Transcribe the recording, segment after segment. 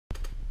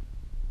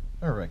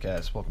Alright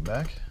guys, welcome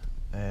back,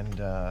 and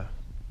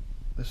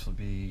this will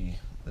be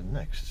the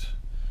next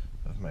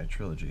of my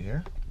trilogy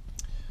here.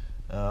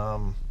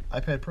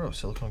 iPad Pro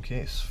silicone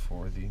case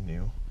for the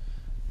new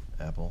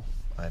Apple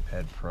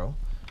iPad Pro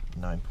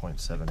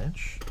 9.7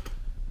 inch,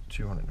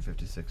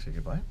 256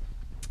 gigabyte.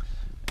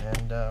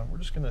 And we're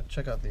just going to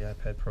check out the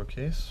iPad Pro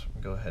case.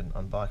 We'll go ahead and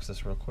unbox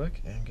this real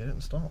quick and get it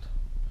installed.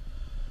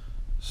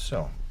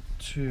 So,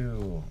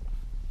 to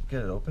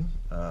get it open,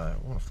 I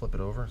want to flip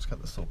it over. It's got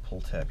this little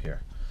pull tab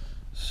here.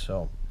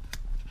 So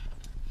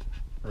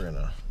we're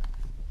gonna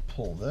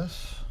pull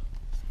this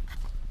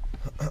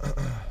and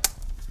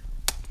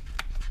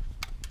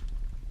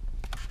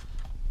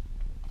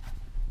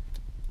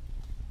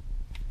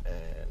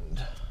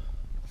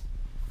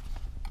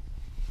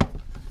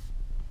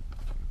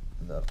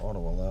that ought to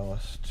allow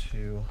us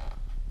to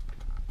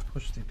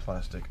push the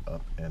plastic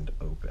up and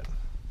open.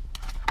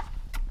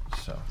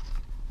 So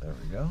there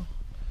we go.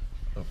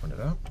 Open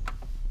it up.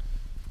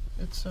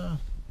 It's a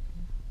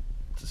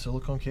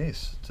silicone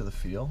case to the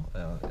feel.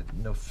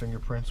 No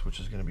fingerprints, which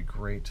is going to be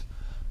great.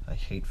 I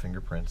hate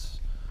fingerprints.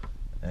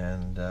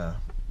 And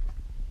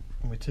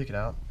when we take it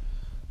out,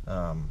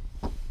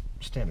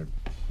 standard,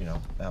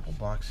 Apple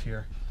box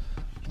here.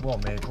 Well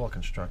made, well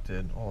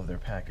constructed. All of their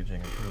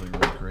packaging is really,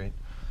 really great.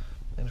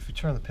 And if you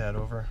turn the pad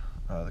over,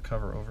 the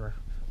cover over,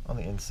 on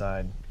the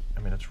inside,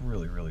 it's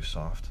really, really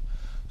soft.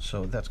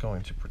 So that's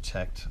going to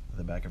protect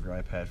the back of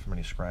your iPad from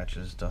any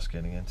scratches, dust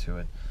getting into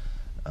it,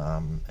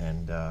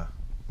 and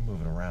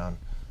moving around.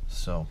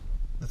 So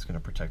that's going to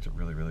protect it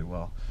really, really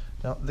well.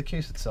 Now, the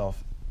case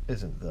itself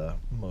isn't the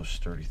most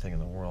sturdy thing in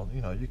the world.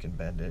 You can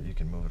bend it, you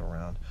can move it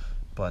around,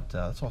 but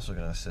it's also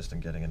going to assist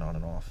in getting it on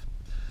and off.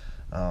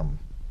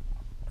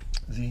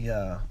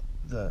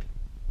 The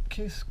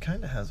case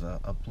kind of has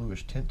a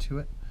bluish tint to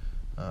it,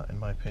 in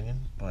my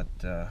opinion, but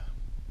that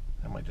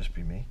might just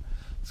be me.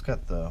 It's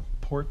got the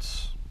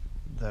ports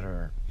that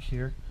are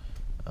here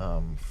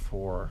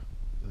for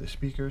the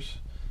speakers.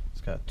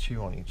 It's got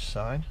 2 on each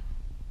side,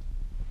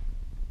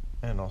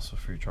 and also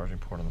for your charging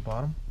port on the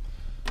bottom.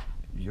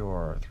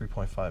 Your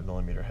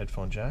 3.5mm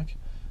headphone jack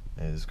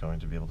is going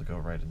to be able to go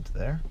right into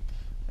there,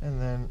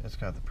 and then it's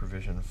got the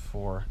provision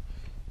for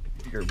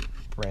your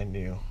brand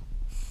new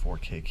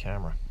 4K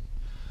camera.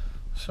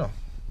 So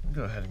I'll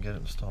go ahead and get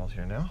it installed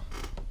here now.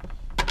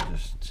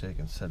 Just take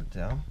and set it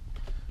down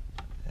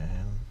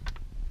and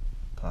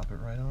pop it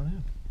right on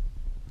in.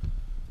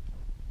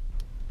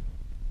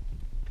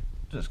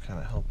 Just kind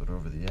of help it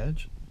over the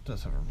edge. It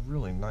does have a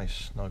really nice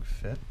snug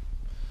fit.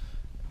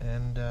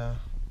 And I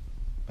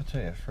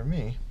tell you, for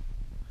me,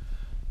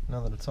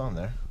 now that it's on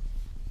there,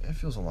 it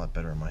feels a lot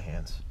better in my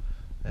hands.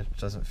 It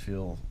doesn't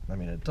feel,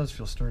 it does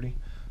feel sturdy.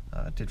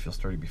 It did feel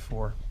sturdy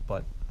before,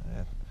 but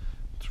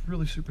it's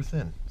really super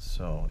thin.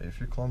 So if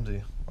you're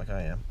clumsy like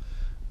I am,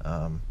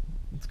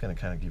 it's going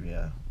to kind of give you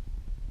a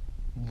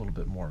little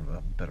bit more of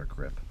a better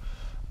grip.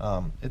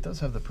 It does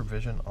have the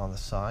provision on the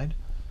side,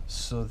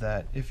 so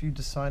that if you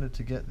decided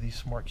to get the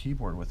smart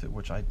keyboard with it,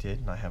 which I did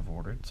and I have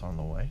ordered, it's on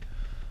the way,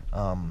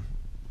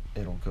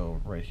 it'll go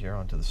right here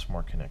onto the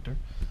smart connector,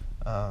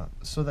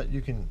 so that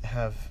you can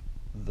have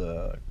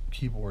the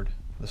keyboard,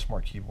 the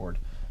smart keyboard,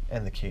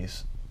 and the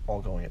case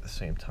all going at the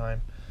same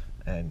time,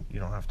 and you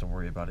don't have to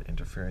worry about it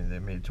interfering. They're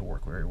made to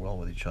work very well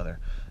with each other.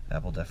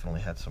 Apple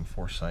definitely had some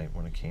foresight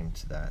when it came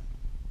to that.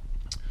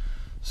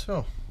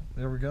 So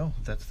there we go,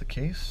 that's the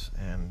case,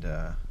 and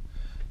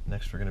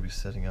next we're going to be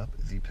setting up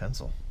the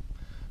pencil.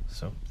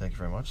 So thank you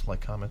very much.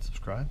 Like, comment,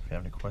 subscribe. If you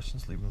have any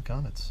questions, leave them in the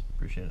comments.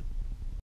 Appreciate it.